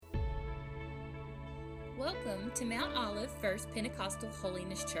Welcome to Mount Olive First Pentecostal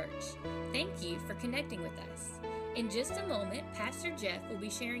Holiness Church. Thank you for connecting with us. In just a moment, Pastor Jeff will be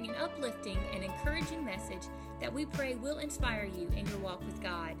sharing an uplifting and encouraging message that we pray will inspire you in your walk with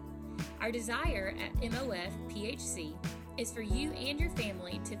God. Our desire at MOF PHC is for you and your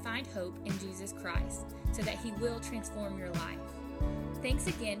family to find hope in Jesus Christ so that He will transform your life. Thanks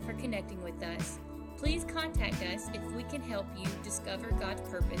again for connecting with us. Please contact us if we can help you discover God's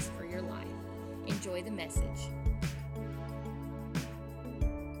purpose for your life. Enjoy the message.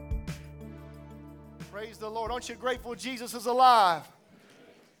 Praise the Lord. Aren't you grateful Jesus is alive?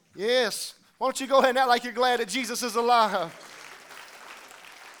 Yes. Why don't you go ahead and act like you're glad that Jesus is alive?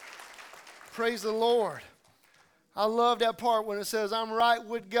 Praise the Lord. I love that part when it says, I'm right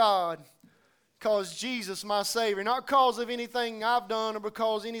with God because Jesus, my Savior. Not because of anything I've done or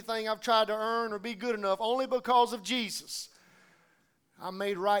because anything I've tried to earn or be good enough. Only because of Jesus. I'm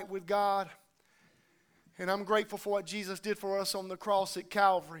made right with God. And I'm grateful for what Jesus did for us on the cross at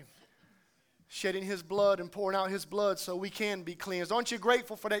Calvary. Shedding His blood and pouring out His blood so we can be cleansed. Aren't you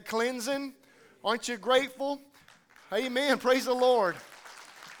grateful for that cleansing? Aren't you grateful? Amen. Praise the Lord.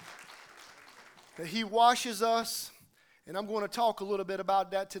 That He washes us. And I'm going to talk a little bit about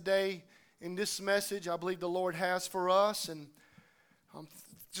that today in this message I believe the Lord has for us. And I'm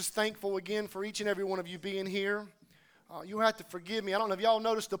just thankful again for each and every one of you being here. You have to forgive me. I don't know if y'all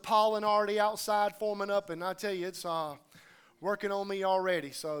noticed the pollen already outside forming up, and I tell you, it's working on me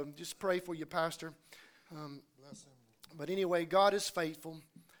already. So just pray for you, Pastor. But anyway, God is faithful.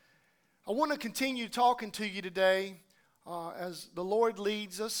 I want to continue talking to you today as the Lord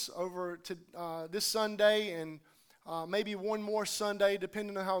leads us over to this Sunday and maybe one more Sunday,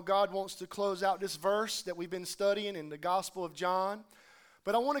 depending on how God wants to close out this verse that we've been studying in the Gospel of John.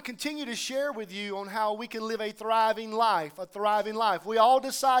 But I want to continue to share with you on how we can live a thriving life, We all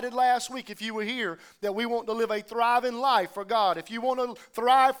decided last week, if you were here, that we want to live a thriving life for God. If you want to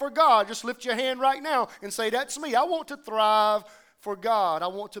thrive for God, just lift your hand right now and say, that's me. I want to thrive for God. I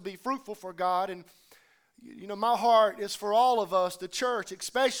want to be fruitful for God. And, you know, my heart is for all of us, the church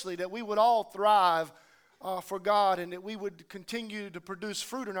especially, that we would all thrive for God and that we would continue to produce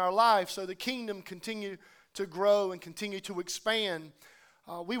fruit in our life so the kingdom continue to grow and continue to expand.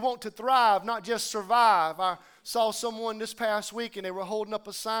 We want to thrive, not just survive. I saw someone this past week and they were holding up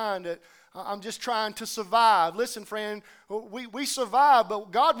a sign that I'm just trying to survive. Listen, friend, we survive,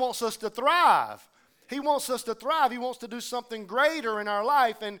 but God wants us to thrive. He wants us to thrive. He wants to do something greater in our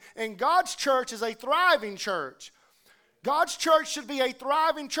life. And God's church is a thriving church. God's church should be a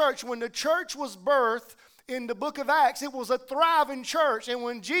thriving church. When the church was birthed in the book of Acts, it was a thriving church. And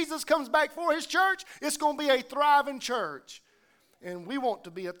when Jesus comes back for His church, it's going to be a thriving church. And we want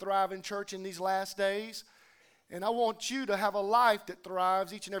to be a thriving church in these last days. And I want you to have a life that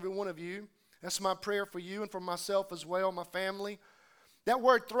thrives, each and every one of you. That's my prayer for you and for myself as well, my family. That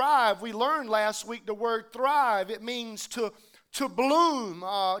word thrive, we learned last week the word thrive. It means to bloom,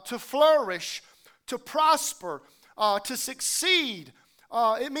 to flourish, to prosper, to succeed.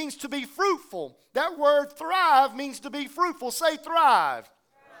 It means to be fruitful. That word thrive means to be fruitful. Say thrive.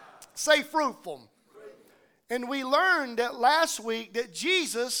 Say fruitful. And we learned that last week that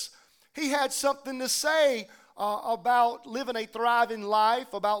Jesus, He had something to say about living a thriving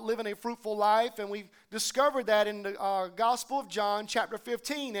life, about living a fruitful life. And we discovered that in the Gospel of John, chapter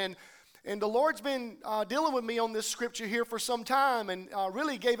 15. And the Lord's been dealing with me on this scripture here for some time and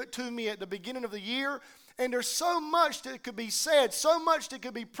really gave it to me at the beginning of the year. And there's so much that could be said, so much that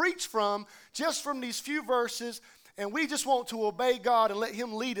could be preached from, just from these few verses. And we just want to obey God and let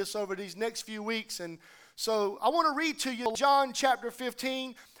Him lead us over these next few weeks. And so I want to read to you John chapter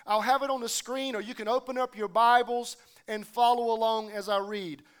 15. I'll have it on the screen, or you can open up your Bibles and follow along as I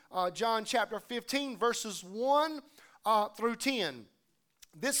read. John chapter 15, verses 1 through 10.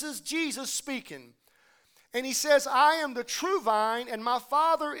 This is Jesus speaking. And He says, I am the true vine, and my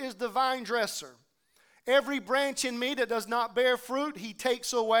Father is the vine dresser. Every branch in me that does not bear fruit, He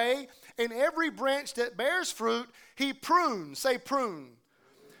takes away. And every branch that bears fruit, He prunes. Say prune.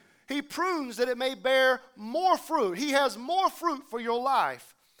 He prunes that it may bear more fruit. He has more fruit for your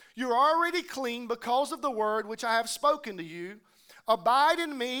life. You're already clean because of the word which I have spoken to you. Abide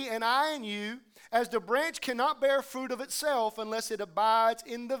in me and I in you, as the branch cannot bear fruit of itself unless it abides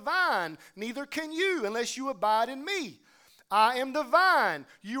in the vine. Neither can you unless you abide in me. I am the vine,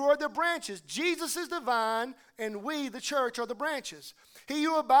 you are the branches. Jesus is the vine, and we, the church, are the branches. He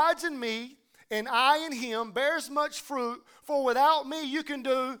who abides in me and I in Him bears much fruit, for without me you can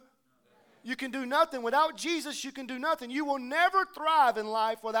do nothing. Without Jesus, you can do nothing. You will never thrive in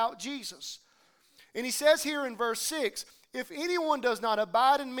life without Jesus. And He says here in verse 6, If anyone does not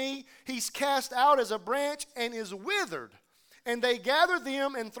abide in me, he's cast out as a branch and is withered. And they gather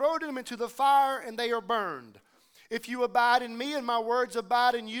them and throw them into the fire, and they are burned. If you abide in me and my words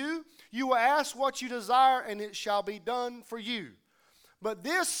abide in you, you will ask what you desire, and it shall be done for you. But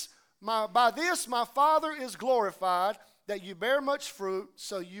by this my Father is glorified, that you bear much fruit,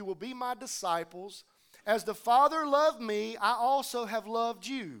 so you will be my disciples. As the Father loved me, I also have loved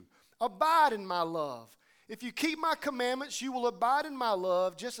you. Abide in my love. If you keep my commandments, you will abide in my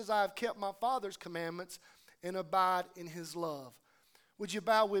love, just as I have kept my Father's commandments and abide in his love. Would you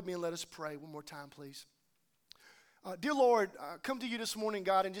bow with me and let us pray one more time, please? Dear Lord, I come to you this morning,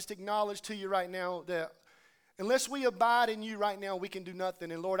 God, and just acknowledge to you right now that unless we abide in you right now, we can do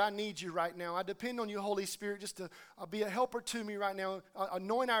nothing. And Lord, I need you right now. I depend on you, Holy Spirit, just to be a helper to me right now.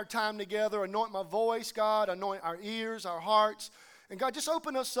 Anoint our time together. Anoint my voice, God. Anoint our ears, our hearts. And God, just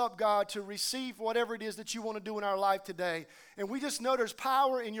open us up, God, to receive whatever it is that you want to do in our life today. And we just know there's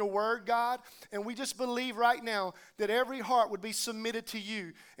power in your word, God. And we just believe right now that every heart would be submitted to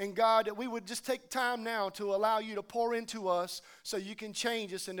you. And God, that we would just take time now to allow you to pour into us so you can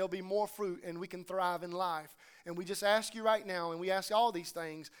change us and there'll be more fruit and we can thrive in life. And we just ask you right now, and we ask all these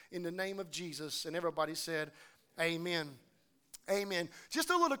things in the name of Jesus. And everybody said, amen. Amen. Just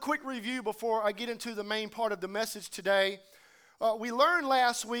a little quick review before I get into the main part of the message today. We learned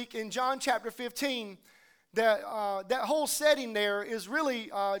last week in John chapter 15 that that whole setting there is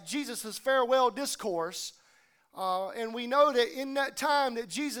really Jesus' farewell discourse. And we know that in that time that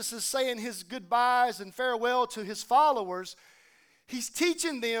Jesus is saying his goodbyes and farewell to his followers, he's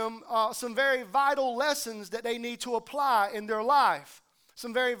teaching them some very vital lessons that they need to apply in their life.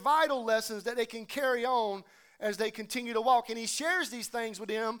 Some very vital lessons that they can carry on as they continue to walk. And he shares these things with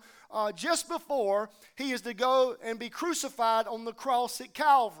them just before he is to go and be crucified on the cross at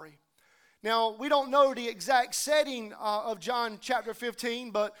Calvary. Now, we don't know the exact setting of John chapter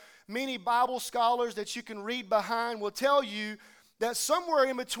 15, but many Bible scholars that you can read behind will tell you that somewhere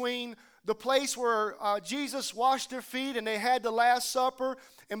in between the place where Jesus washed their feet and they had the Last Supper,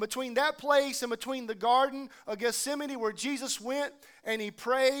 and between that place and between the Garden of Gethsemane where Jesus went and he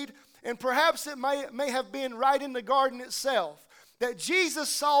prayed, and perhaps it may have been right in the garden itself, that Jesus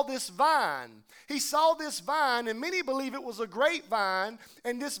saw this vine. He saw this vine, and many believe it was a grapevine,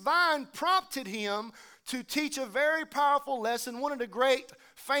 and this vine prompted him to teach a very powerful lesson, one of the great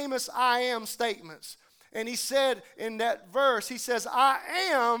famous I am statements. And he said in that verse, he says, I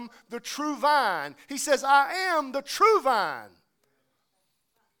am the true vine. He says, I am the true vine.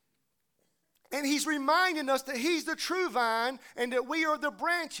 And he's reminding us that he's the true vine and that we are the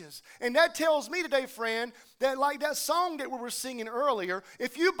branches. And that tells me today, friend, that like that song that we were singing earlier,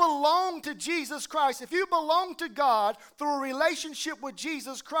 if you belong to Jesus Christ, if you belong to God through a relationship with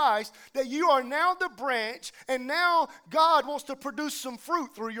Jesus Christ, that you are now the branch, and now God wants to produce some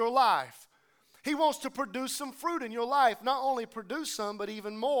fruit through your life. He wants to produce some fruit in your life. Not only produce some, but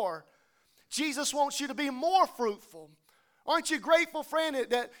even more. Jesus wants you to be more fruitful. Aren't you grateful, friend,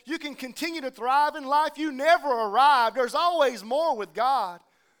 that you can continue to thrive in life? You never arrive. There's always more with God.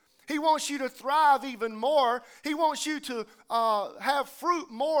 He wants you to thrive even more. He wants you to have fruit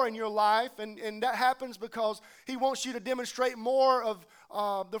more in your life, and that happens because he wants you to demonstrate more of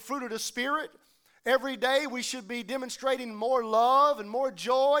the fruit of the Spirit. Every day we should be demonstrating more love and more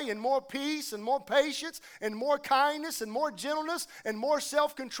joy and more peace and more patience and more kindness and more gentleness and more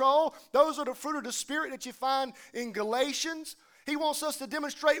self-control. Those are the fruit of the Spirit that you find in Galatians. He wants us to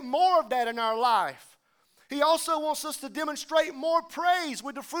demonstrate more of that in our life. He also wants us to demonstrate more praise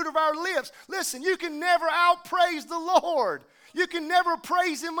with the fruit of our lips. Listen, you can never outpraise the Lord. You can never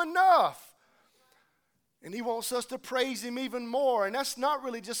praise him enough. And he wants us to praise him even more. And that's not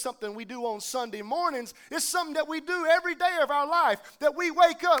really just something we do on Sunday mornings. It's something that we do every day of our life, that we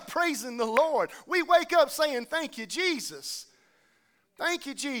wake up praising the Lord. We wake up saying, thank you, Jesus. Thank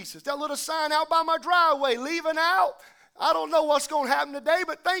you, Jesus. That little sign out by my driveway, leaving out. I don't know what's going to happen today,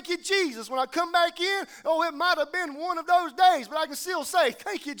 but thank you, Jesus. When I come back in, it might have been one of those days, but I can still say,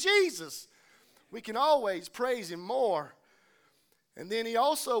 thank you, Jesus. We can always praise him more. And then he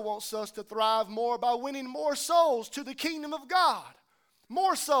also wants us to thrive more by winning more souls to the kingdom of God.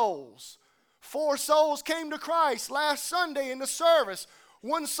 More souls. 4 souls came to Christ last Sunday in the service.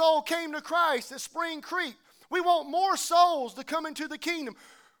 1 soul came to Christ at Spring Creek. We want more souls to come into the kingdom.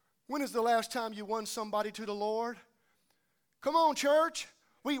 When is the last time you won somebody to the Lord? Come on, church.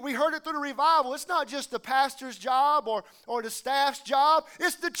 We heard it through the revival. It's not just the pastor's job or the staff's job.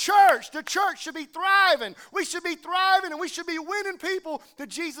 It's the church. The church should be thriving. We should be thriving, and we should be winning people to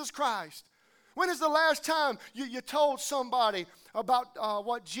Jesus Christ. When is the last time you told somebody about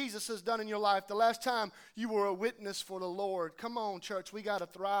what Jesus has done in your life? The last time you were a witness for the Lord? Come on, church. We got to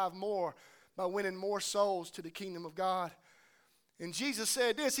thrive more by winning more souls to the kingdom of God. And Jesus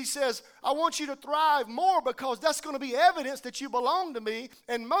said this. He says, I want you to thrive more because that's going to be evidence that you belong to me.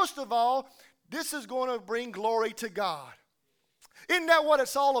 And most of all, this is going to bring glory to God. Isn't that what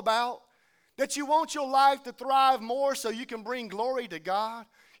it's all about? That you want your life to thrive more so you can bring glory to God?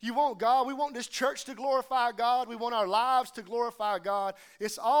 You want God. We want this church to glorify God. We want our lives to glorify God.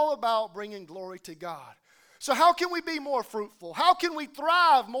 It's all about bringing glory to God. So how can we be more fruitful? How can we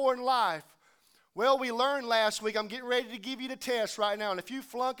thrive more in life? Well, we learned last week. I'm getting ready to give you the test right now. And if you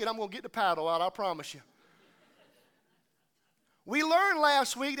flunk it, I'm going to get the paddle out. I promise you. We learned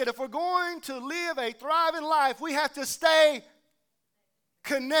last week that if we're going to live a thriving life, we have to stay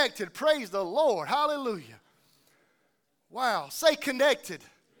connected. Praise the Lord. Hallelujah. Wow. Say connected.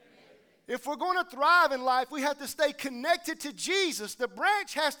 If we're going to thrive in life, we have to stay connected to Jesus. The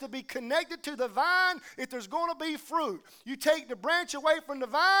branch has to be connected to the vine if there's going to be fruit. You take the branch away from the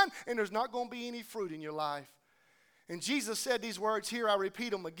vine, and there's not going to be any fruit in your life. And Jesus said these words here. I repeat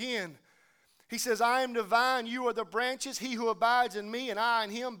them again. He says, I am the vine, you are the branches. He who abides in me and I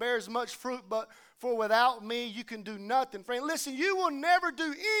in him bears much fruit, but for without me you can do nothing. Friend, listen, you will never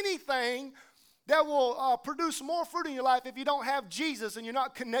do anything that will produce more fruit in your life if you don't have Jesus and you're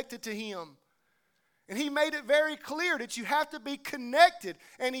not connected to him. And he made it very clear that you have to be connected.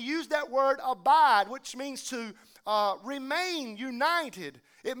 And he used that word abide, which means to remain united.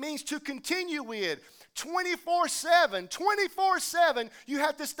 It means to continue with. 24/7, 24/7, you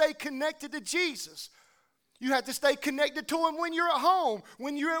have to stay connected to Jesus. You have to stay connected to him when you're at home,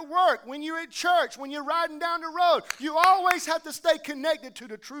 when you're at work, when you're at church, when you're riding down the road. You always have to stay connected to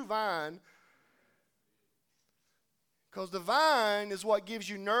the true vine. Because the vine is what gives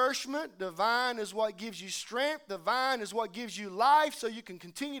you nourishment. The vine is what gives you strength. The vine is what gives you life so you can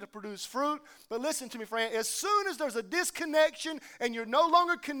continue to produce fruit. But listen to me, friend. As soon as there's a disconnection and you're no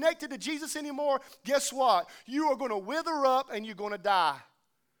longer connected to Jesus anymore, guess what? You are going to wither up and you're going to die.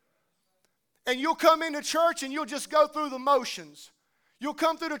 And you'll come into church and you'll just go through the motions. You'll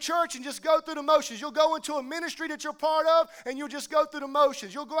come through the church and just go through the motions. You'll go into a ministry that you're part of and you'll just go through the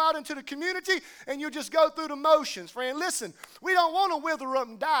motions. You'll go out into the community and you'll just go through the motions. Friend, listen, we don't want to wither up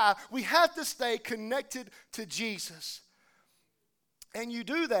and die. We have to stay connected to Jesus. And you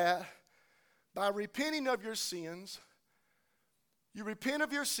do that by repenting of your sins. You repent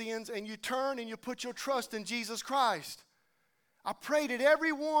of your sins and you turn and you put your trust in Jesus Christ. I pray that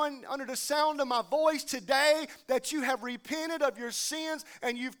everyone under the sound of my voice today that you have repented of your sins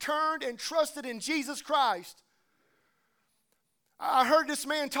and you've turned and trusted in Jesus Christ. I heard this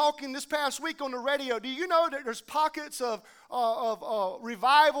man talking this past week on the radio. Do you know that there's pockets of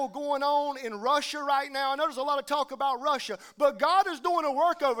revival going on in Russia right now? I know there's a lot of talk about Russia, but God is doing a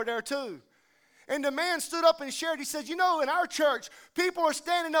work over there too. And the man stood up and shared. He said, you know, in our church, people are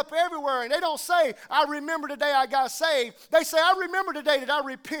standing up everywhere, and they don't say, I remember the day I got saved. They say, I remember the day that I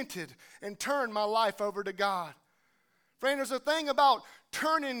repented and turned my life over to God. Friend, there's a thing about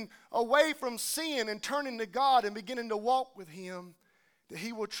turning away from sin and turning to God and beginning to walk with him, that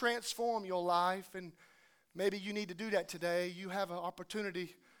he will transform your life. And maybe you need to do that today. You have an opportunity.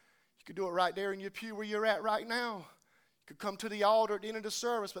 You could do it right there in your pew where you're at right now. You could come to the altar at the end of the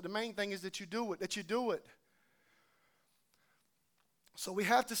service, but the main thing is that you do it, So we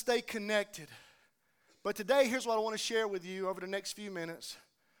have to stay connected. But today, here's what I want to share with you over the next few minutes,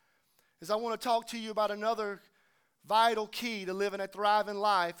 is I want to talk to you about another vital key to living a thriving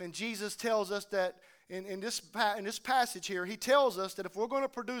life. And Jesus tells us that in this passage here, he tells us that if we're going to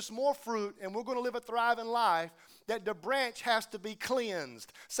produce more fruit and we're going to live a thriving life, that the branch has to be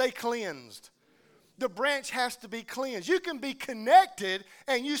cleansed. Say cleansed. The branch has to be cleansed. You can be connected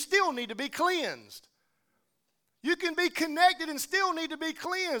and you still need to be cleansed. You can be connected and still need to be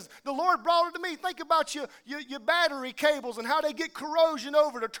cleansed. The Lord brought it to me. Think about your battery cables and how they get corrosion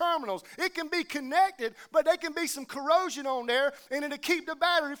over the terminals. It can be connected, but there can be some corrosion on there, and it'll keep the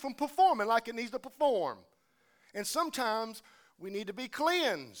battery from performing like it needs to perform. And sometimes we need to be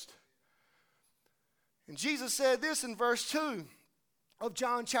cleansed. And Jesus said this in verse 2 of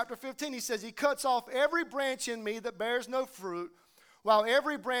John chapter 15. He says, he cuts off every branch in me that bears no fruit, while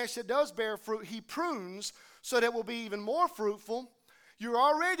every branch that does bear fruit, he prunes so that it will be even more fruitful. You're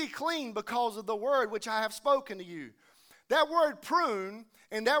already clean because of the word which I have spoken to you. That word prune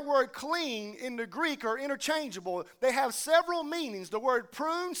and that word clean in the Greek are interchangeable. They have several meanings. The word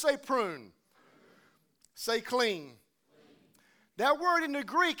prune, say prune. Say clean. That word in the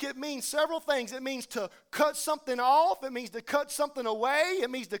Greek, it means several things. It means to cut something off. It means to cut something away. It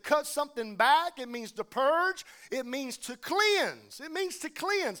means to cut something back. It means to purge. It means to cleanse. It means to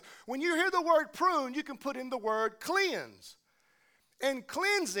cleanse. When you hear the word prune, you can put in the word cleanse. And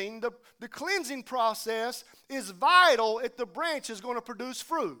cleansing, the cleansing process is vital if the branch is going to produce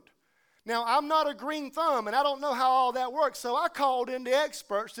fruit. Now, I'm not a green thumb, and I don't know how all that works, so I called in the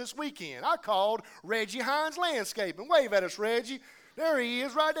experts this weekend. I called Reggie Hines Landscaping. Wave at us, Reggie. There he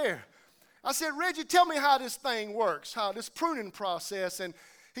is right there. I said, Reggie, tell me how this thing works, how this pruning process. And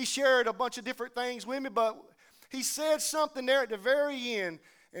he shared a bunch of different things with me, but he said something there at the very end,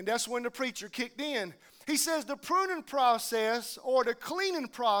 and that's when the preacher kicked in. He says the pruning process or the cleaning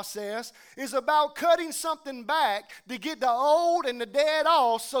process is about cutting something back to get the old and the dead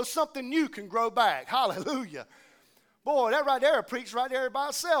off so something new can grow back. Hallelujah. Boy, that right there preached right there by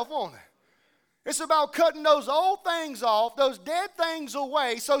itself, won't it? It's about cutting those old things off, those dead things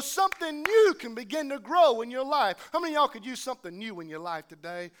away so something new can begin to grow in your life. How many of y'all could use something new in your life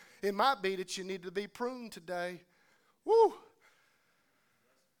today? It might be that you need to be pruned today. Woo!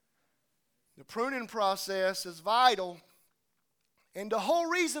 The pruning process is vital, and the whole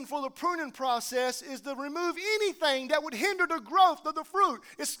reason for the pruning process is to remove anything that would hinder the growth of the fruit.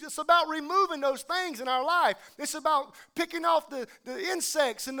 It's about removing those things in our life. It's about picking off the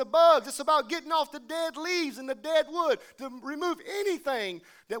insects and the bugs. It's about getting off the dead leaves and the dead wood to remove anything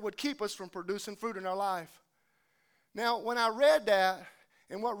that would keep us from producing fruit in our life. Now, when I read that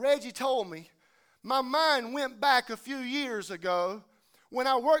and what Reggie told me, my mind went back a few years ago when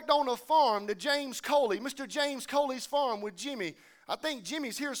I worked on a farm, the James Coley, Mr. James Coley's farm with Jimmy. I think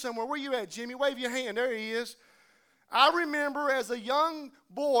Jimmy's here somewhere. Where you at, Jimmy? Wave your hand. There he is. I remember as a young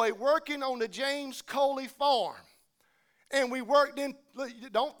boy working on the James Coley farm. And we worked in,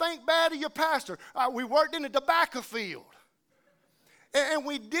 don't think bad of your pastor, we worked in a tobacco field. And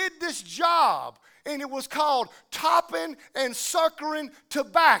we did this job, and it was called topping and suckering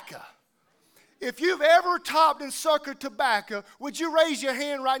tobacco. If you've ever topped and suckered tobacco, would you raise your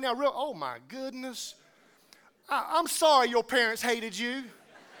hand right now? Oh, my goodness. I'm sorry your parents hated you.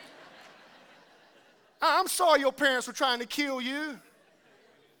 I'm sorry your parents were trying to kill you.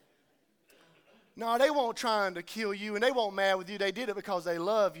 No, they weren't trying to kill you, and they weren't mad with you. They did it because they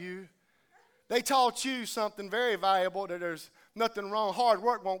love you. They taught you something very valuable, that there's nothing wrong. Hard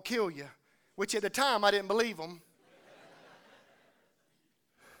work won't kill you, which at the time I didn't believe them.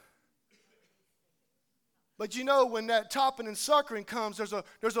 But you know, when that topping and suckering comes, there's a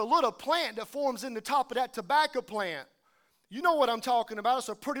little plant that forms in the top of that tobacco plant. You know what I'm talking about. It's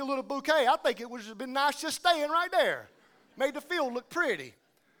a pretty little bouquet. I think it would have been nice just staying right there. Made the field look pretty.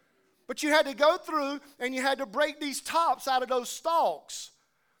 But you had to go through and you had to break these tops out of those stalks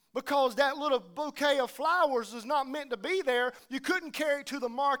because that little bouquet of flowers is not meant to be there. You couldn't carry it to the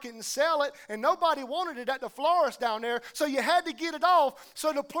market and sell it, and nobody wanted it at the florist down there, so you had to get it off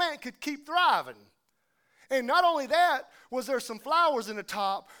so the plant could keep thriving. And not only that was there some flowers in the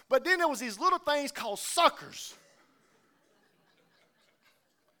top, but then there was these little things called suckers.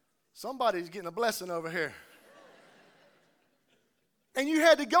 Somebody's getting a blessing over here. And you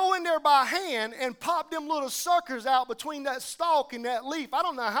had to go in there by hand and pop them little suckers out between that stalk and that leaf. I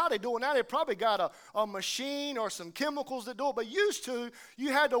don't know how they do it now. They probably got a machine or some chemicals that do it. But used to,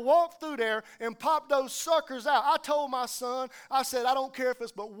 you had to walk through there and pop those suckers out. I told my son, I said, I don't care if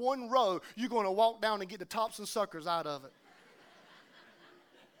it's but one row. You're going to walk down and get the tops and suckers out of it.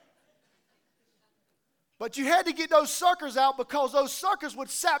 But you had to get those suckers out because those suckers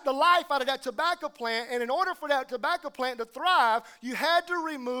would sap the life out of that tobacco plant. And in order for that tobacco plant to thrive, you had to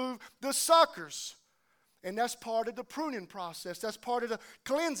remove the suckers. And that's part of the pruning process. That's part of the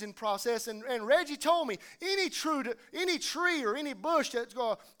cleansing process. And Reggie told me, any tree or any bush that's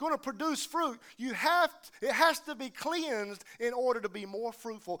going to produce fruit, it has to be cleansed in order to be more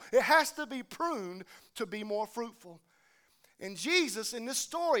fruitful. It has to be pruned to be more fruitful. And Jesus, in this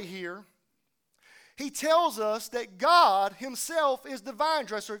story here, he tells us that God himself is the vine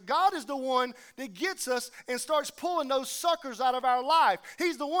dresser. God is the one that gets us and starts pulling those suckers out of our life.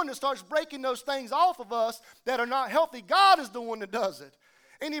 He's the one that starts breaking those things off of us that are not healthy. God is the one that does it.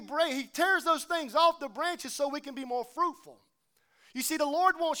 And he tears those things off the branches so we can be more fruitful. You see, the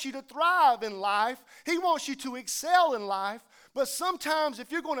Lord wants you to thrive in life. He wants you to excel in life. But sometimes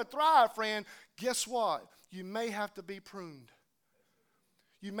if you're going to thrive, friend, guess what? You may have to be pruned.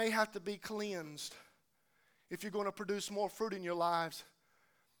 You may have to be cleansed if you're going to produce more fruit in your lives.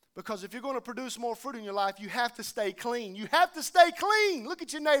 Because if you're going to produce more fruit in your life, you have to stay clean. You have to stay clean. Look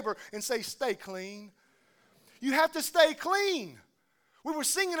at your neighbor and say, stay clean. You have to stay clean. We were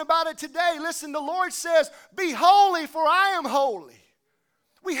singing about it today. Listen, the Lord says, be holy for I am holy.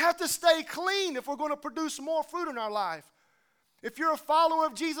 We have to stay clean if we're going to produce more fruit in our life. If you're a follower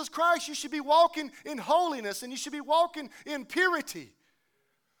of Jesus Christ, you should be walking in holiness and you should be walking in purity.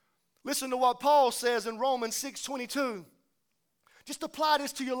 Listen to what Paul says in Romans 6:22. Just apply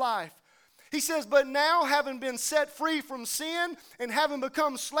this to your life. He says, but now having been set free from sin and having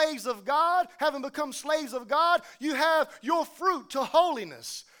become slaves of God, you have your fruit to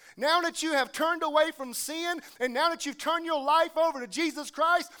holiness. Now that you have turned away from sin and now that you've turned your life over to Jesus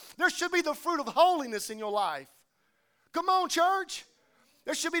Christ, there should be the fruit of holiness in your life. Come on, church.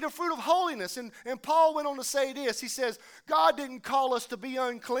 There should be the fruit of holiness. And Paul went on to say this. He says, God didn't call us to be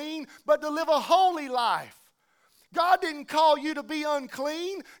unclean, but to live a holy life. God didn't call you to be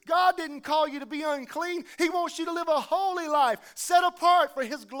unclean. God didn't call you to be unclean. He wants you to live a holy life, set apart for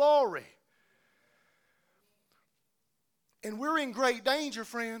His glory. And we're in great danger,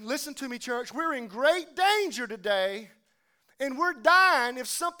 friend. Listen to me, church. We're in great danger today, and we're dying if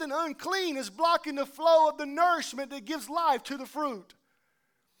something unclean is blocking the flow of the nourishment that gives life to the fruit.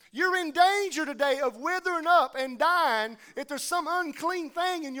 You're in danger today of withering up and dying if there's some unclean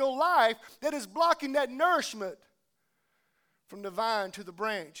thing in your life that is blocking that nourishment from the vine to the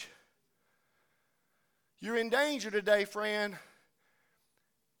branch. You're in danger today, friend.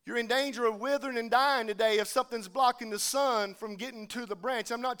 You're in danger of withering and dying today if something's blocking the sun from getting to the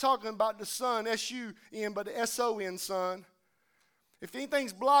branch. I'm not talking about the sun, S-U-N, but the S-O-N, sun. If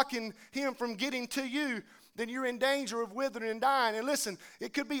anything's blocking him from getting to you, then you're in danger of withering and dying. And listen,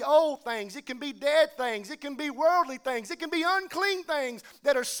 it could be old things. It can be dead things. It can be worldly things. It can be unclean things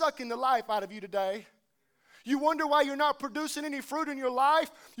that are sucking the life out of you today. You wonder why you're not producing any fruit in your life?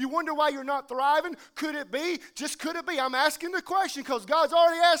 You wonder why you're not thriving? Could it be? Just could it be? I'm asking the question because God's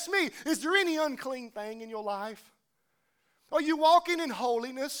already asked me, is there any unclean thing in your life? Are you walking in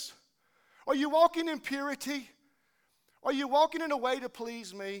holiness? Are you walking in purity? Are you walking in a way to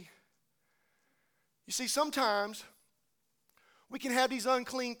please me? You see, sometimes we can have these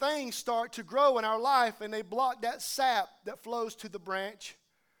unclean things start to grow in our life and they block that sap that flows to the branch.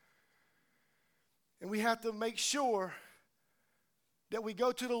 And we have to make sure that we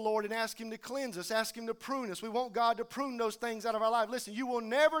go to the Lord and ask Him to cleanse us, ask Him to prune us. We want God to prune those things out of our life. Listen, you will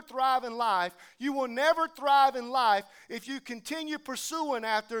never thrive in life. You will never thrive in life if you continue pursuing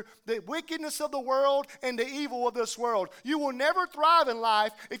after the wickedness of the world and the evil of this world. You will never thrive in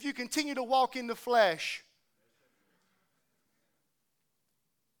life if you continue to walk in the flesh.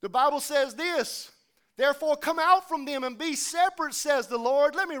 The Bible says this, therefore come out from them and be separate, says the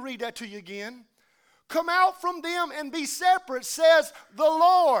Lord. Let me read that to you again. Come out from them and be separate, says the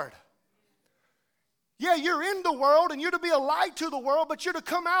Lord. Yeah, you're in the world and you're to be a light to the world, but you're to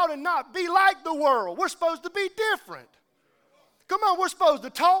come out and not be like the world. We're supposed to be different. Come on, we're supposed to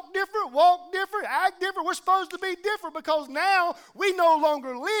talk different, walk different, act different. We're supposed to be different because now we no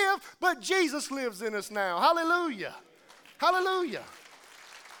longer live, but Jesus lives in us now. Hallelujah. Hallelujah.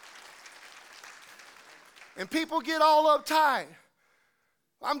 And people get all uptight.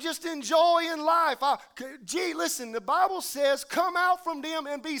 I'm just enjoying life. Listen, the Bible says, come out from them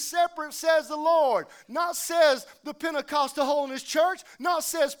and be separate, says the Lord. Not says the Pentecostal Holiness Church, not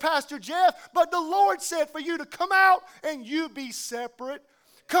says Pastor Jeff, but the Lord said for you to come out and you be separate.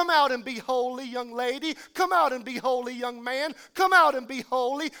 Come out and be holy, young lady. Come out and be holy, young man. Come out and be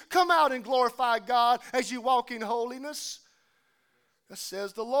holy. Come out and glorify God as you walk in holiness. That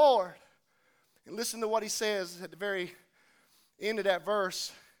says the Lord. And listen to what He says at the very end of that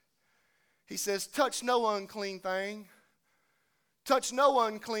verse. He says, touch no unclean thing. Touch no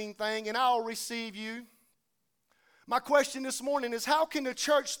unclean thing, and I'll receive you. My question this morning is, how can the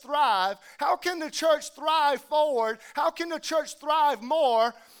church thrive? How can the church thrive forward? How can the church thrive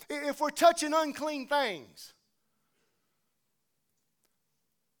more if we're touching unclean things?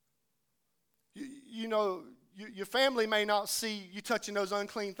 You know, your family may not see you touching those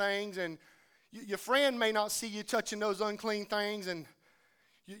unclean things, and your friend may not see you touching those unclean things, and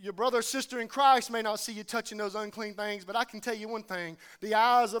your brother or sister in Christ may not see you touching those unclean things, but I can tell you one thing. The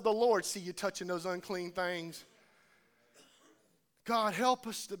eyes of the Lord see you touching those unclean things. God, help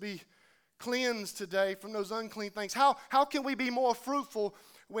us to be cleansed today from those unclean things. How can we be more fruitful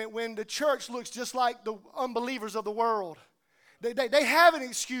when the church looks just like the unbelievers of the world? They have an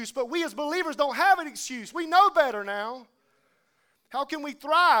excuse, but we as believers don't have an excuse. We know better now. How can we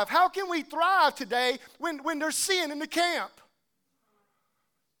thrive? How can we thrive today when there's sin in the camp?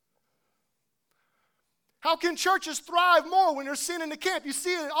 How can churches thrive more when there's sin in the camp? You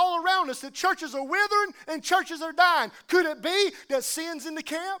see it all around us that churches are withering and churches are dying. Could it be that sin's in the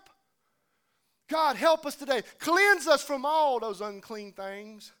camp? God, help us today. Cleanse us from all those unclean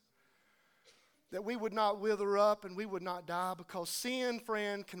things, that we would not wither up and we would not die, because sin,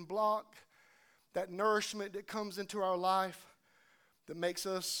 friend, can block that nourishment that comes into our life that makes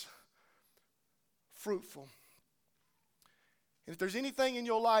us fruitful. And if there's anything in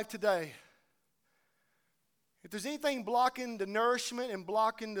your life today, if there's anything blocking the nourishment and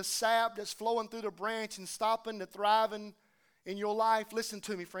blocking the sap that's flowing through the branch and stopping the thriving in your life, listen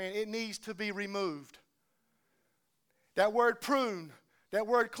to me, friend, it needs to be removed. That word prune, that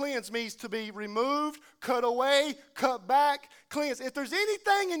word cleanse means to be removed, cut away, cut back, cleanse. If there's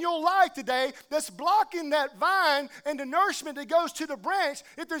anything in your life today that's blocking that vine and the nourishment that goes to the branch,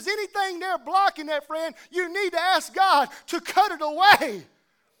 if there's anything there blocking that, friend, you need to ask God to cut it away.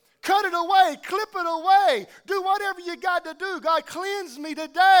 Cut it away, clip it away, do whatever you got to do. God, cleanse me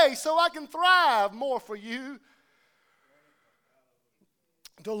today so I can thrive more for you.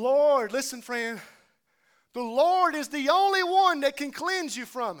 The Lord, listen, friend, the Lord is the only one that can cleanse you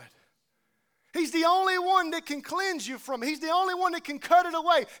from it. He's the only one that can cleanse you from it. He's the only one that can cut it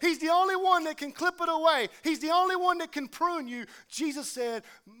away. He's the only one that can clip it away. He's the only one that can prune you. Jesus said,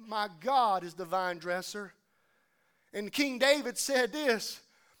 my God is the vine dresser. And King David said this.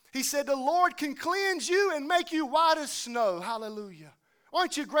 He said, the Lord can cleanse you and make you white as snow. Hallelujah.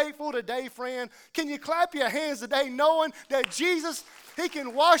 Aren't you grateful today, friend? Can you clap your hands today knowing that Jesus, He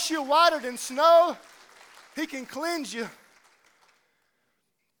can wash you whiter than snow? He can cleanse you.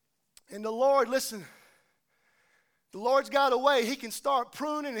 And the Lord, listen, the Lord's got a way. He can start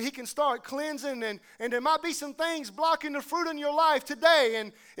pruning and He can start cleansing. And there might be some things blocking the fruit in your life today.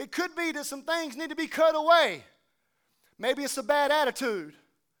 And it could be that some things need to be cut away. Maybe it's a bad attitude.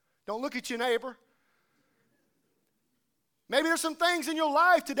 Don't look at your neighbor. Maybe there's some things in your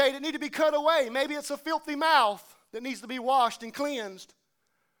life today that need to be cut away. Maybe it's a filthy mouth that needs to be washed and cleansed.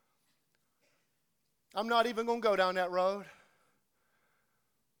 I'm not even going to go down that road.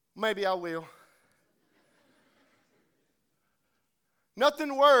 Maybe I will.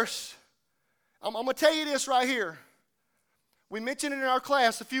 Nothing worse. I'm going to tell you this right here. We mentioned it in our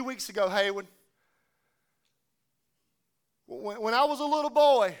class a few weeks ago, Haywood. When I was a little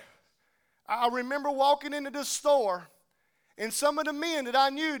boy, I remember walking into this store, and some of the men that I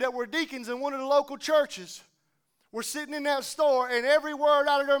knew that were deacons in one of the local churches were sitting in that store, and every word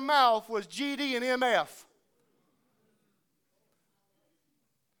out of their mouth was GD and MF.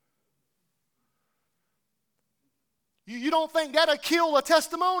 You don't think that'll kill a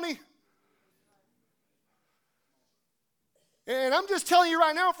testimony? And I'm just telling you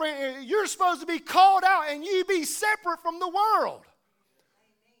right now, friend, you're supposed to be called out and you be separate from the world.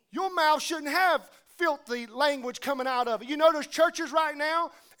 Your mouth shouldn't have filthy language coming out of it. You know there's churches right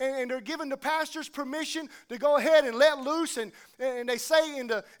now, and they're giving the pastors permission to go ahead and let loose, and they say in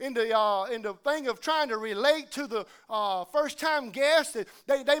the thing of trying to relate to the first-time guest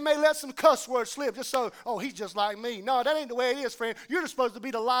that they may let some cuss words slip just so, oh, he's just like me. No, that ain't the way it is, friend. You're just supposed to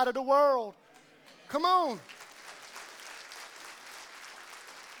be the light of the world. Come on.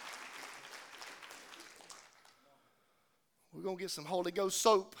 We're going to get some Holy Ghost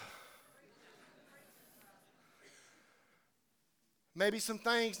soap. Maybe some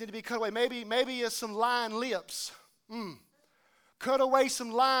things need to be cut away. Maybe it's some lying lips. Cut away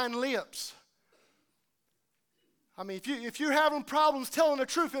some lying lips. I mean, if you're having problems telling the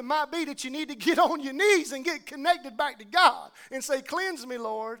truth, it might be that you need to get on your knees and get connected back to God and say, cleanse me,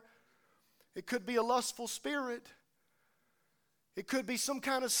 Lord. It could be a lustful spirit. It could be some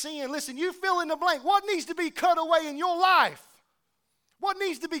kind of sin. Listen, you fill in the blank. What needs to be cut away in your life? What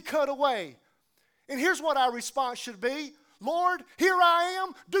needs to be cut away? And here's what our response should be. Lord, here I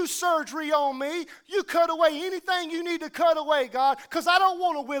am. Do surgery on me. You cut away anything you need to cut away, God, because I don't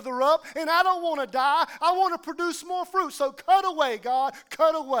want to wither up and I don't want to die. I want to produce more fruit. So cut away, God.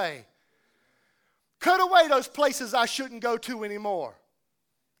 Cut away. Cut away those places I shouldn't go to anymore.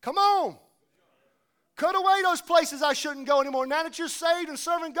 Come on. Cut away those places I shouldn't go anymore. Now that you're saved and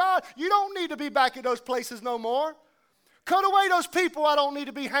serving God, you don't need to be back at those places no more. Cut away those people I don't need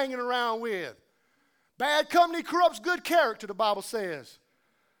to be hanging around with. Bad company corrupts good character, the Bible says.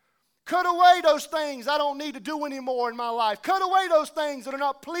 Cut away those things I don't need to do anymore in my life. Cut away those things that are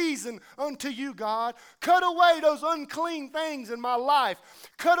not pleasing unto you, God. Cut away those unclean things in my life.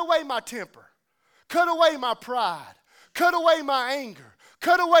 Cut away my temper. Cut away my pride. Cut away my anger.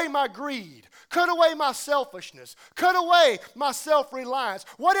 Cut away my greed. Cut away my selfishness. Cut away my self-reliance.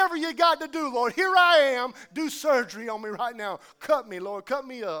 Whatever you got to do, Lord, here I am. Do surgery on me right now. Cut me, Lord. Cut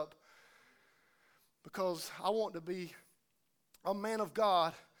me up. Because I want to be a man of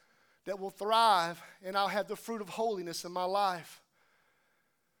God that will thrive, and I'll have the fruit of holiness in my life.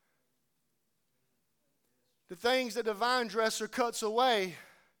 the things that the vine dresser cuts away,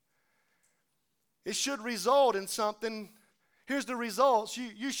 it should result in something. Here's the results.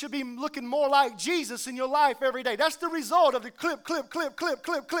 You should be looking more like Jesus in your life every day. That's the result of the clip.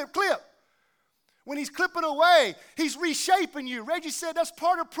 When he's clipping away, he's reshaping you. Reggie said that's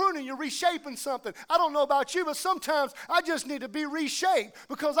part of pruning. You're reshaping something. I don't know about you, but sometimes I just need to be reshaped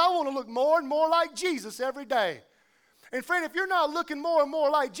because I want to look more and more like Jesus every day. And friend, if you're not looking more and more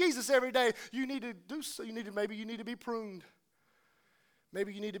like Jesus every day, you need to do so. Maybe you need to be pruned.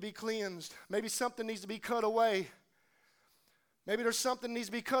 Maybe you need to be cleansed. Maybe something needs to be cut away. Maybe there's something needs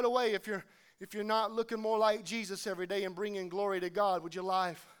to be cut away if you're not looking more like Jesus every day and bringing glory to God with your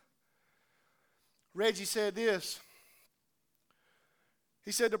life. Reggie said this.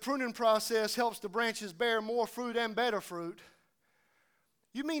 He said the pruning process helps the branches bear more fruit and better fruit.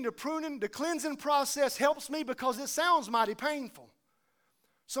 You mean the cleansing process helps me because it sounds mighty painful.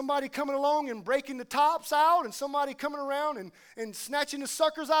 Somebody coming along and breaking the tops out, and somebody coming around and snatching the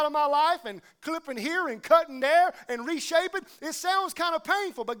suckers out of my life and clipping here and cutting there and reshaping. It sounds kind of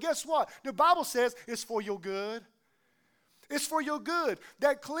painful, but guess what? The Bible says it's for your good. It's for your good.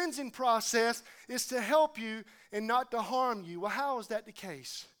 That cleansing process is to help you and not to harm you. Well, how is that the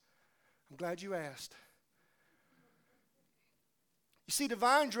case? I'm glad you asked. You see, the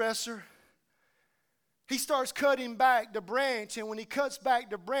vine dresser, he starts cutting back the branch, and when he cuts back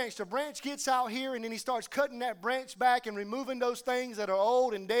the branch gets out here, and then he starts cutting that branch back and removing those things that are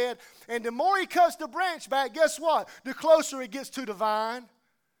old and dead. And the more he cuts the branch back, guess what? The closer it gets to the vine.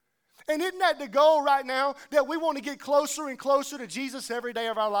 And isn't that the goal right now, that we want to get closer and closer to Jesus every day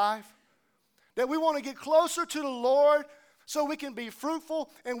of our life? That we want to get closer to the Lord so we can be fruitful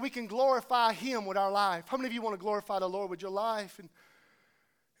and we can glorify Him with our life. How many of you want to glorify the Lord with your life? And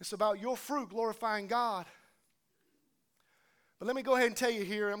it's about your fruit glorifying God. But let me go ahead and tell you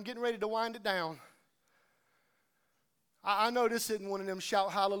here, I'm getting ready to wind it down. I know this isn't one of them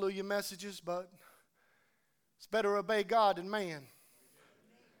shout hallelujah messages, but it's better obey God than man.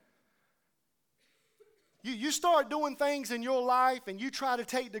 You start doing things in your life and you try to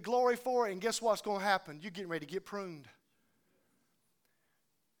take the glory for it, and guess what's going to happen? You're getting ready to get pruned.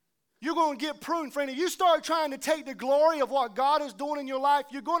 You're going to get pruned, friend. If you start trying to take the glory of what God is doing in your life,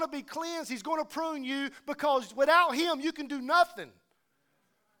 you're going to be cleansed. He's going to prune you because without Him, you can do nothing.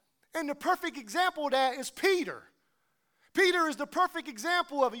 And the perfect example of that is Peter. Peter is the perfect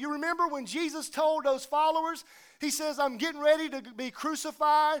example of it. You remember when Jesus told those followers, He says, I'm getting ready to be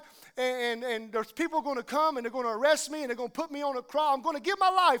crucified, and there's people going to come, and they're going to arrest me, and they're going to put me on a cross. I'm going to give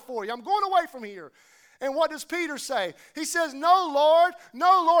my life for you. I'm going away from here. And what does Peter say? He says, no, Lord,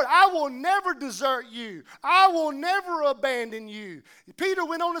 I will never desert you. I will never abandon you. Peter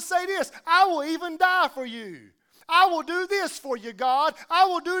went on to say this, I will even die for you. I will do this for you, God. I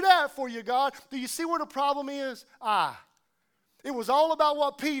will do that for you, God. Do you see where the problem is? It was all about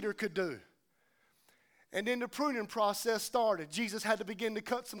what Peter could do. And then the pruning process started. Jesus had to begin to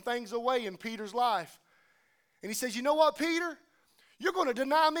cut some things away in Peter's life. And he says, you know what, Peter? You're going to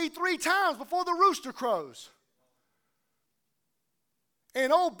deny me 3 times before the rooster crows.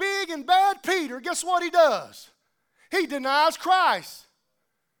 And old big and bad Peter, guess what he does? He denies Christ.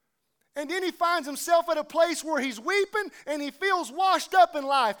 And then he finds himself at a place where he's weeping and he feels washed up in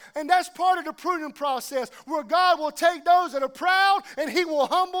life. And that's part of the pruning process, where God will take those that are proud and He will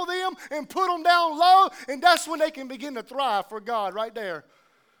humble them and put them down low. And that's when they can begin to thrive for God right there.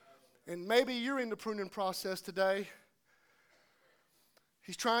 And maybe you're in the pruning process today.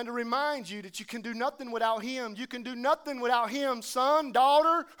 He's trying to remind you that you can do nothing without Him. You can do nothing without Him, son,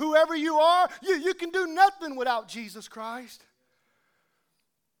 daughter, whoever you are. You can do nothing without Jesus Christ.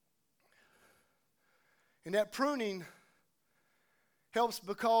 And that pruning helps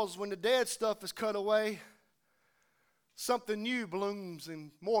because when the dead stuff is cut away, something new blooms and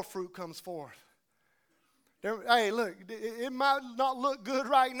more fruit comes forth. Hey, look, it might not look good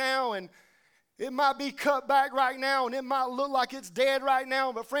right now, and it might be cut back right now, and it might look like it's dead right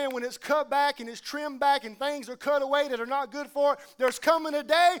now. But friend, when it's cut back and it's trimmed back and things are cut away that are not good for it, there's coming a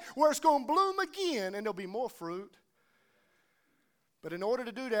day where it's going to bloom again and there'll be more fruit. But in order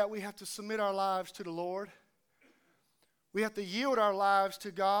to do that, we have to submit our lives to the Lord. We have to yield our lives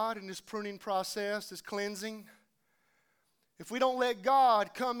to God in this pruning process, this cleansing. If we don't let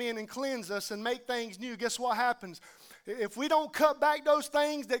God come in and cleanse us and make things new, guess what happens? If we don't cut back those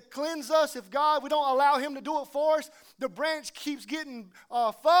things that cleanse us, we don't allow Him to do it for us, the branch keeps getting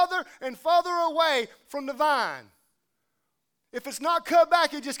further and further away from the vine. If it's not cut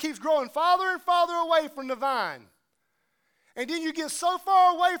back, it just keeps growing farther and farther away from the vine. And then you get so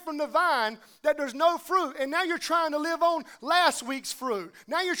far away from the vine that there's no fruit. And now you're trying to live on last week's fruit.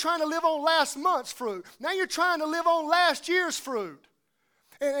 Now you're trying to live on last month's fruit. Now you're trying to live on last year's fruit.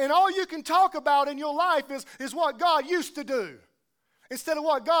 And all you can talk about in your life is what God used to do, instead of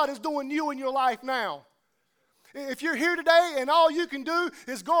what God is doing new in your life now. If you're here today and all you can do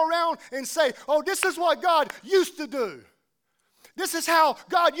is go around and say, oh, this is what God used to do. This is how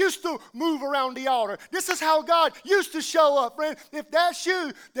God used to move around the altar. This is how God used to show up, friend. If that's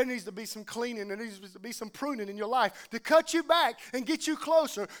you, there needs to be some cleaning. There needs to be some pruning in your life to cut you back and get you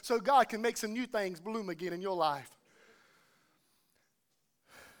closer so God can make some new things bloom again in your life.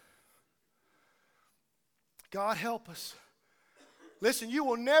 God help us. Listen, you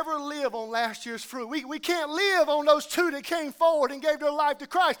will never live on last year's fruit. We can't live on those two that came forward and gave their life to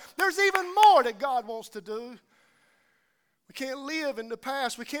Christ. There's even more that God wants to do. We can't live in the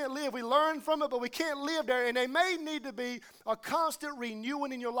past. We can't live. We learn from it, but we can't live there. And there may need to be a constant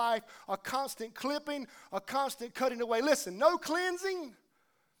renewing in your life, a constant clipping, a constant cutting away. Listen, no cleansing,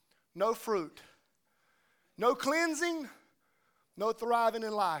 no fruit. No cleansing, no thriving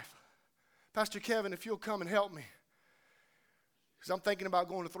in life. Pastor Kevin, if you'll come and help me, because I'm thinking about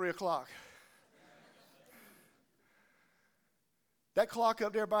going to 3 o'clock. That clock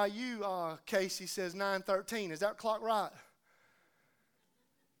up there by you, Casey, says 9:13. Is that clock right?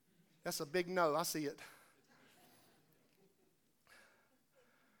 That's a big no. I see it.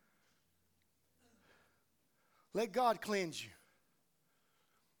 Let God cleanse you.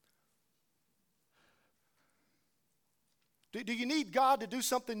 Do you need God to do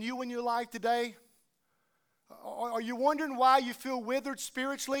something new in your life today? Are you wondering why you feel withered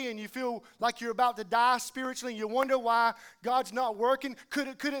spiritually and you feel like you're about to die spiritually and you wonder why God's not working? Could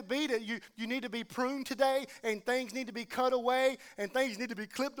it be that you need to be pruned today and things need to be cut away and things need to be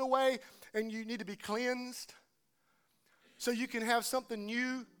clipped away and you need to be cleansed so you can have something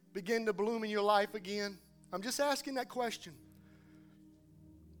new begin to bloom in your life again? I'm just asking that question.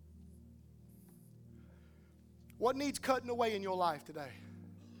 What needs cutting away in your life today?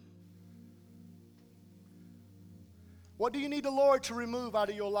 What do you need the Lord to remove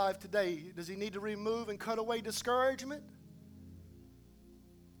out of your life today? Does He need to remove and cut away discouragement?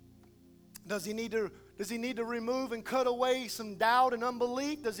 Does He need to remove and cut away some doubt and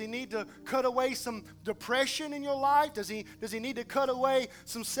unbelief? Does He need to cut away some depression in your life? Does He need to cut away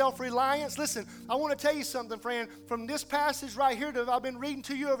some self-reliance? Listen, I want to tell you something, friend. From this passage right here that I've been reading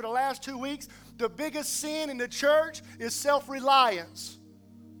to you over the last 2 weeks, the biggest sin in the church is self-reliance.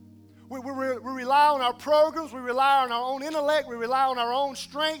 We rely on our programs. We rely on our own intellect. We rely on our own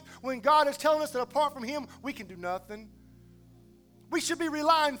strength when God is telling us that apart from Him, we can do nothing. We should be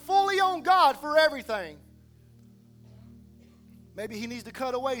relying fully on God for everything. Maybe He needs to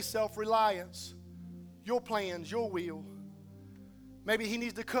cut away self-reliance, your plans, your will. Maybe He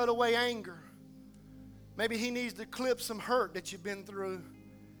needs to cut away anger. Maybe He needs to clip some hurt that you've been through.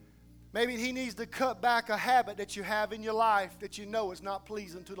 Maybe He needs to cut back a habit that you have in your life that you know is not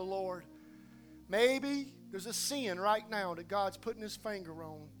pleasing to the Lord. Maybe there's a sin right now that God's putting His finger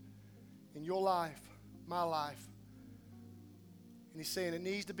on in your life, my life. And He's saying it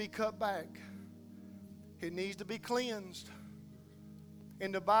needs to be cut back. It needs to be cleansed.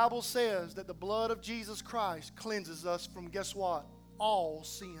 And the Bible says that the blood of Jesus Christ cleanses us from, guess what? All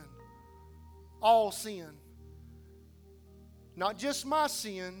sin. All sin. Not just my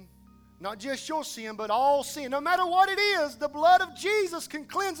sin, not just your sin, but all sin. No matter what it is, the blood of Jesus can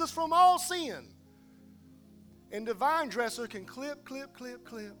cleanse us from all sin. And the vine dresser can clip,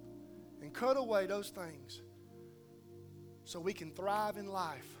 and cut away those things so we can thrive in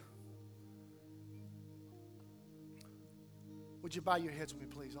life. Would you bow your heads with me,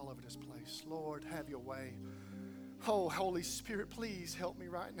 please, all over this place? Lord, have your way. Oh, Holy Spirit, please help me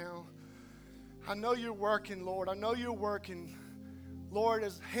right now. I know you're working, Lord. I know you're working. Lord,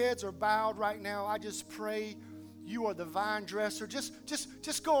 as heads are bowed right now, I just pray you are the vine dresser.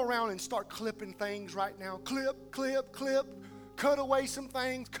 Just go around and start clipping things right now. Clip. Cut away some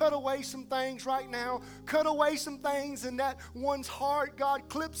things. Cut away some things right now. Cut away some things in that one's heart. God,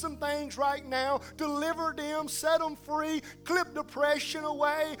 clip some things right now. Deliver them. Set them free. Clip depression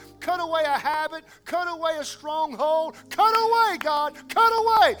away. Cut away a habit. Cut away a stronghold. Cut away, God. Cut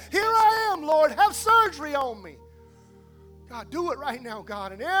away. Here I am, Lord. Have surgery on me. God, do it right now,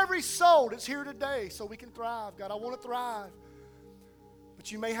 God. And every soul that's here today so we can thrive. God, I want to thrive.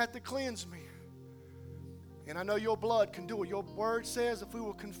 But you may have to cleanse me. And I know your blood can do it. Your word says if we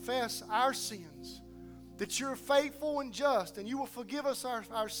will confess our sins, that you're faithful and just, and you will forgive us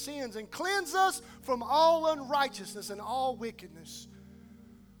our sins and cleanse us from all unrighteousness and all wickedness.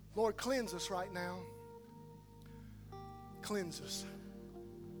 Lord, cleanse us right now. Cleanse us.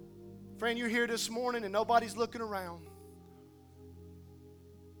 Friend, you're here this morning and nobody's looking around.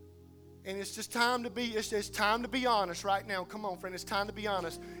 And it's just time to be, it's time to be honest right now. Come on, friend, it's time to be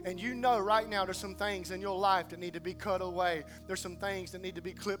honest. And you know right now there's some things in your life that need to be cut away. There's some things that need to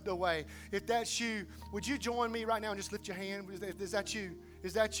be clipped away. If that's you, would you join me right now and just lift your hand? Is that you?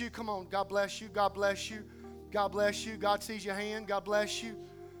 Is that you? Come on, God bless you. God bless you. God bless you. God sees your hand. God bless you.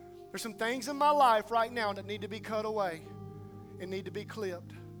 There's some things in my life right now that need to be cut away and need to be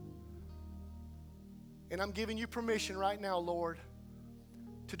clipped. And I'm giving you permission right now, Lord,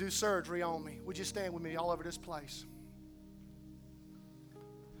 to do surgery on me. Would you stand with me all over this place?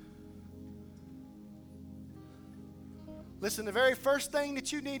 Listen, the very first thing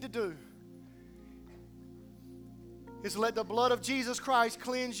that you need to do is let the blood of Jesus Christ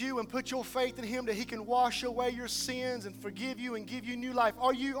cleanse you and put your faith in Him that He can wash away your sins and forgive you and give you new life.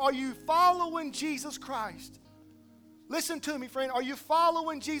 Are you following Jesus Christ? Listen to me, friend. Are you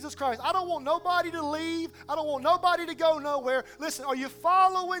following Jesus Christ? I don't want nobody to leave. I don't want nobody to go nowhere. Listen, are you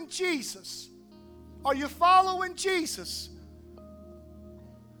following Jesus? Are you following Jesus?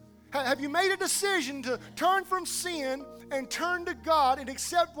 Have you made a decision to turn from sin and turn to God and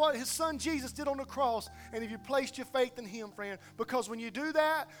accept what His Son Jesus did on the cross? And have you placed your faith in Him, friend? Because when you do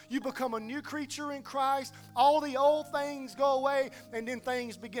that, you become a new creature in Christ. All the old things go away, and then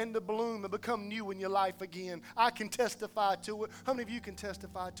things begin to bloom and become new in your life again. I can testify to it. How many of you can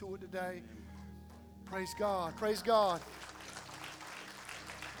testify to it today? Praise God. Praise God.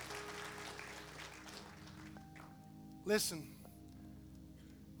 Listen.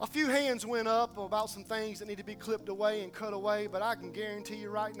 A few hands went up about some things that need to be clipped away and cut away, but I can guarantee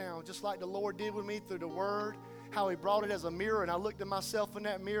you right now, just like the Lord did with me through the Word, how He brought it as a mirror, and I looked at myself in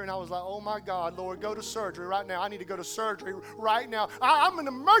that mirror, and I was like, oh my God, Lord, go to surgery right now. I need to go to surgery right now. I'm in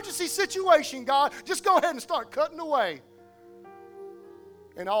an emergency situation, God. Just go ahead and start cutting away.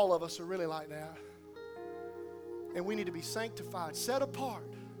 And all of us are really like that. And we need to be sanctified, set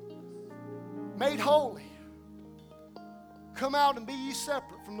apart, made holy. Come out and be ye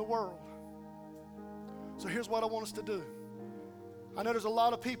separate from the world. So here's what I want us to do. I know there's a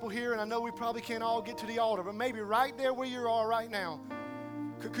lot of people here, and I know we probably can't all get to the altar, but maybe right there where you are right now,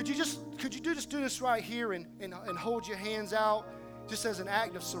 could you just do this right here and hold your hands out just as an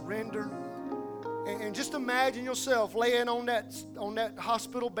act of surrender? And just imagine yourself laying on that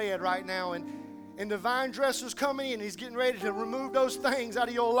hospital bed right now, and the vine dresser's coming in. He's getting ready to remove those things out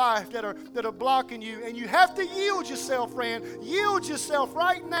of your life that are blocking you. And you have to yield yourself, friend. Yield yourself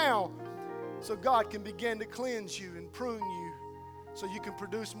right now so God can begin to cleanse you and prune you so you can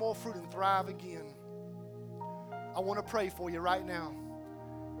produce more fruit and thrive again. I want to pray for you right now.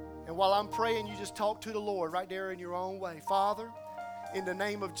 And while I'm praying, you just talk to the Lord right there in your own way. Father, in the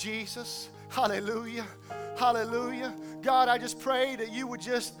name of Jesus, hallelujah, hallelujah. God, I just pray that you would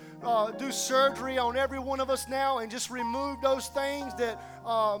just do surgery on every one of us now and just remove those things that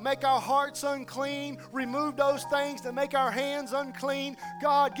make our hearts unclean. Remove those things that make our hands unclean.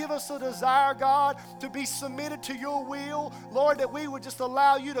 God, give us a desire, God, to be submitted to your will. Lord, that we would just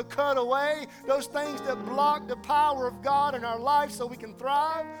allow you to cut away those things that block the power of God in our life so we can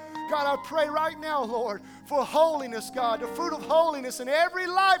thrive. God, I pray right now, Lord, for holiness, God, the fruit of holiness in every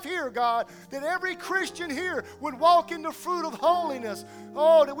life here, God, that every Christian here would walk in the fruit of holiness.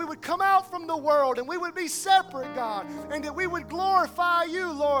 Oh, that we would come out from the world and we would be separate, God, and that we would glorify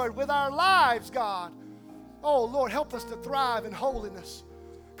you, Lord, with our lives, God. Oh, Lord, help us to thrive in holiness.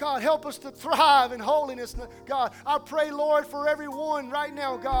 God, help us to thrive in holiness. God, I pray, Lord, for everyone right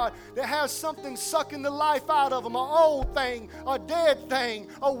now, God, that has something sucking the life out of them, an old thing, a dead thing,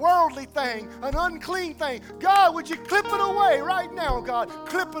 a worldly thing, an unclean thing. God, would you clip it away right now, God?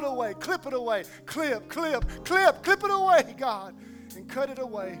 Clip it away, clip it away. Clip it away, God, and cut it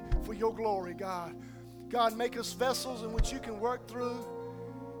away for your glory, God. God, make us vessels in which you can work through.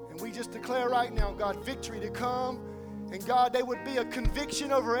 And we just declare right now, God, victory to come. And God, there would be a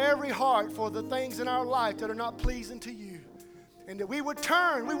conviction over every heart for the things in our life that are not pleasing to you. And that we would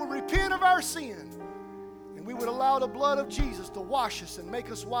turn, we would repent of our sin. And we would allow the blood of Jesus to wash us and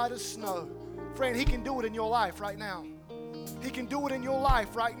make us white as snow. Friend, He can do it in your life right now. He can do it in your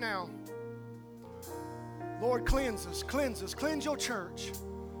life right now. Lord, cleanse us, cleanse your church.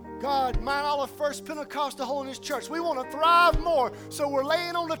 God, Mount Olive First Pentecostal Holiness Church, we want to thrive more. So we're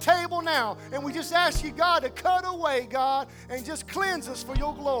laying on the table now, and we just ask you, God, to cut away, God, and just cleanse us for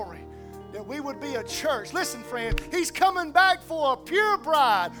your glory, that we would be a church. Listen, friend, He's coming back for a pure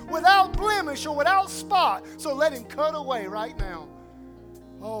bride, without blemish or without spot. So let Him cut away right now.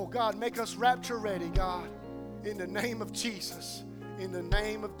 Oh, God, make us rapture ready, God, in the name of Jesus. In the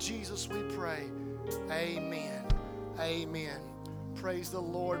name of Jesus we pray. Amen. Amen. Praise the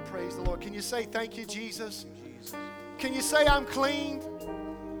Lord. Praise the Lord. Can you say thank you, Jesus? Can you say I'm clean?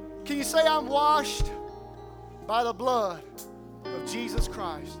 Can you say I'm washed by the blood of Jesus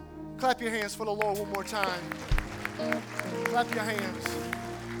Christ? Clap your hands for the Lord one more time. Clap your hands.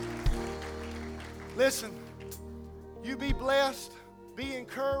 Listen, you be blessed, be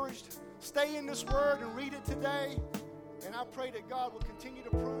encouraged, stay in this word and read it today. And I pray that God will continue to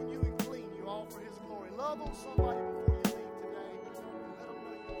prune you and clean you all for His glory. Love on somebody before